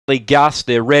Gus,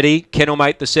 they're ready.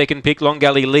 Kennelmate, the second pick. Long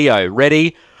Gully Leo,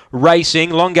 ready.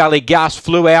 Racing, Long Gully Gus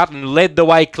flew out and led the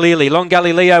way clearly. Long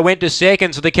Gully Leo went to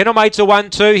second, so the Kennelmates are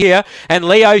 1-2 here, and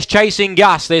Leo's chasing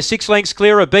Gus. They're 6 lengths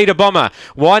clear of Beat a Bomber.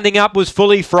 Winding up was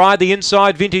Fully Fried, the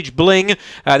inside Vintage Bling.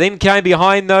 Then came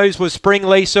behind those was Spring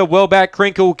Lisa, well back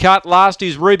Crinkle Cut. Last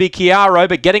is Ruby Chiaro,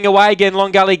 but getting away again,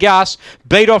 Long Gully Gus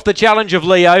beat off the challenge of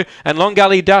Leo, and Long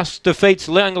Gully Gus defeats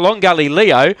Long Gully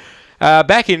Leo.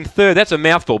 Back in third, that's a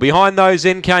mouthful. Behind those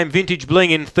then came Vintage Bling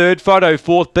in third. Photo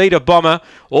fourth, Beat a Bomber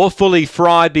or Fully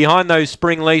Fried. Behind those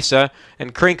Spring Lisa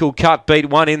and Crinkle Cut beat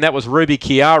one in. That was Ruby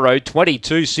Chiaro,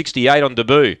 22.68 on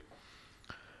debut.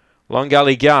 Long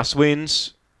Gully Gus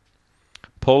wins.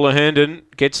 Paula Herndon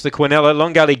gets the Quinella.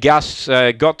 Long Gully Gus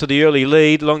got to the early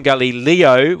lead. Long Gully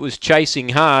Leo was chasing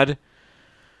hard.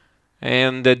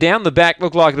 And down the back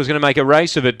looked like it was going to make a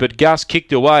race of it, but Gus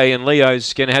kicked away, and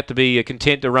Leo's going to have to be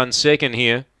content to run second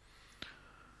here.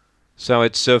 So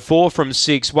it's 4 from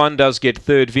 6. 1 does get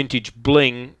third, Vintage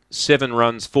Bling. 7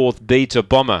 runs fourth, Beat a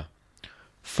Bomber.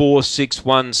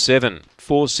 4-6-1-7.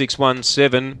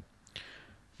 4-6-1-7.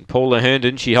 Paula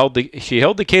Herndon, she held the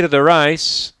key to the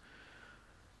race.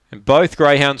 And both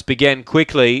greyhounds began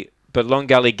quickly, but Long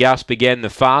Gully Gus began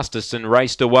the fastest and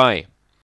raced away.